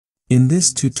In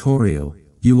this tutorial,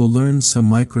 you will learn some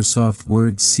Microsoft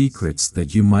Word secrets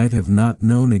that you might have not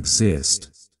known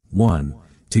exist. 1.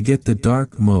 To get the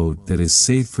dark mode that is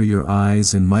safe for your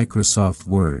eyes in Microsoft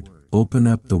Word, open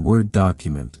up the Word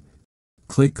document.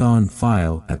 Click on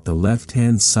File at the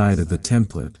left-hand side of the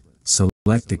template,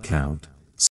 select Account,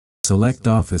 select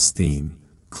Office Theme,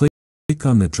 click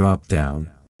on the drop-down,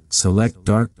 select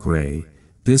Dark Gray.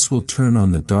 This will turn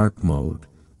on the dark mode,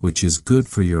 which is good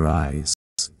for your eyes.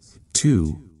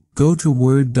 2. Go to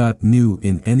Word.new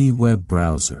in any web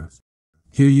browser.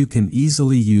 Here you can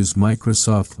easily use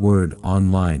Microsoft Word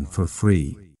online for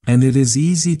free, and it is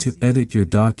easy to edit your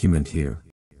document here.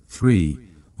 3.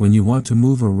 When you want to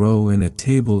move a row in a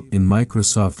table in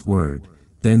Microsoft Word,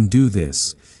 then do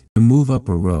this. To move up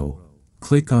a row,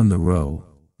 click on the row,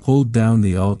 hold down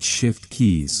the Alt-Shift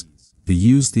keys,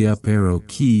 use the up arrow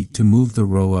key to move the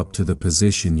row up to the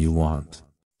position you want.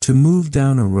 To move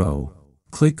down a row,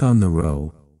 click on the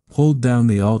row, hold down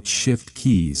the Alt-Shift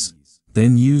keys,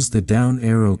 then use the down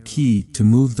arrow key to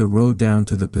move the row down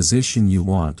to the position you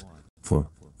want. For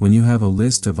when you have a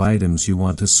list of items you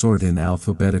want to sort in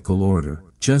alphabetical order,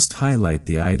 just highlight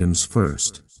the items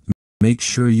first. Make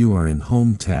sure you are in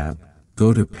Home tab,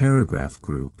 go to Paragraph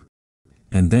Group,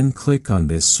 and then click on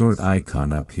this sort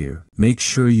icon up here. Make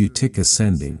sure you tick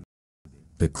Ascending.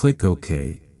 Then click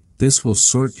OK. This will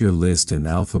sort your list in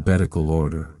alphabetical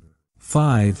order.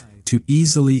 5. To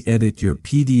easily edit your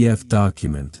PDF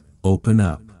document, open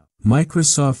up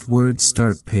Microsoft Word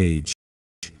Start page.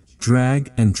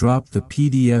 Drag and drop the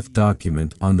PDF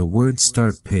document on the Word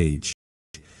Start page.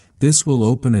 This will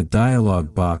open a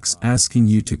dialog box asking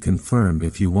you to confirm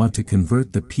if you want to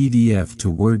convert the PDF to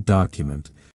Word document.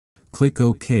 Click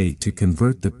OK to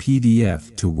convert the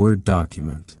PDF to Word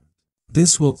document.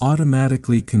 This will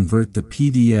automatically convert the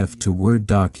PDF to Word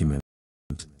document.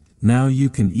 Now you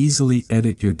can easily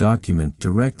edit your document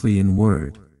directly in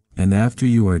Word, and after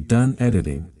you are done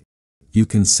editing, you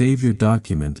can save your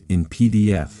document in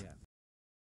PDF.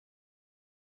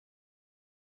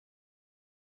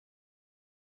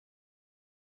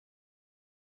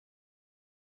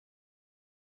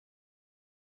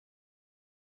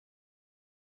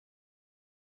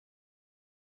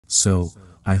 So,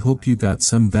 I hope you got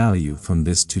some value from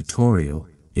this tutorial.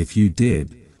 If you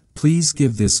did, please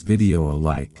give this video a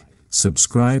like,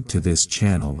 subscribe to this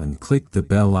channel and click the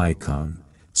bell icon,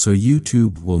 so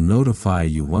YouTube will notify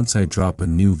you once I drop a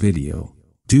new video.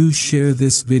 Do share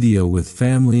this video with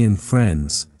family and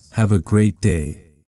friends. Have a great day.